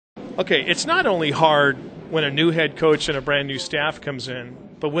Okay, it's not only hard when a new head coach and a brand new staff comes in,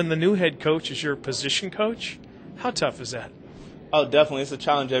 but when the new head coach is your position coach, how tough is that? Oh, definitely. It's a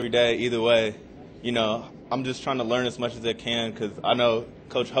challenge every day, either way. I'm just trying to learn as much as I can because I know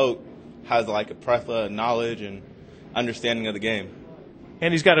Coach Hoke has like a plethora of knowledge and understanding of the game.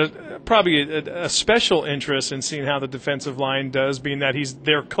 And he's got probably a special interest in seeing how the defensive line does, being that he's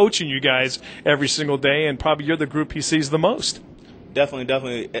there coaching you guys every single day, and probably you're the group he sees the most.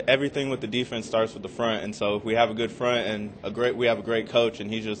 Definitely. Everything with the defense starts with the front, and so if we have a good front and we have a great coach,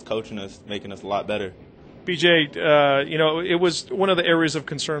 and he's just coaching us, making us a lot better. BJ, it was one of the areas of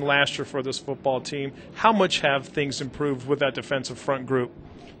concern last year for this football team. How much have things improved with that defensive front group?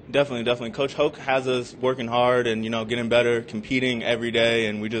 Definitely. Coach Hoke has us working hard and, getting better, competing every day,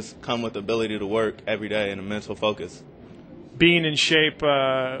 and we just come with the ability to work every day and a mental focus. Being in shape,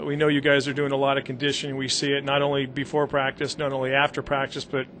 we know you guys are doing a lot of conditioning. We see it not only before practice, not only after practice,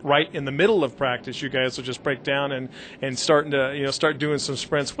 but right in the middle of practice. You guys will just break down and starting to start doing some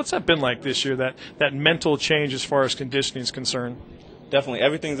sprints. What's that been like this year? That mental change as far as conditioning is concerned. Definitely,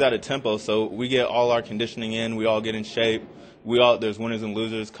 everything's at a tempo, so we get all our conditioning in. We all get in shape. There's winners and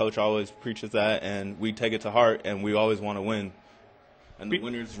losers. Coach always preaches that, and we take it to heart, and we always want to win. And the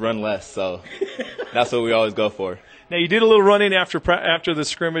winners run less, so that's what we always go for. Now, you did a little running after the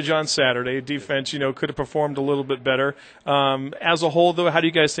scrimmage on Saturday. Defense, could have performed a little bit better. As a whole, though, how do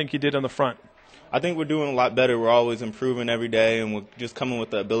you guys think you did on the front? I think we're doing a lot better. We're always improving every day, and we're just coming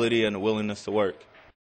with the ability and the willingness to work.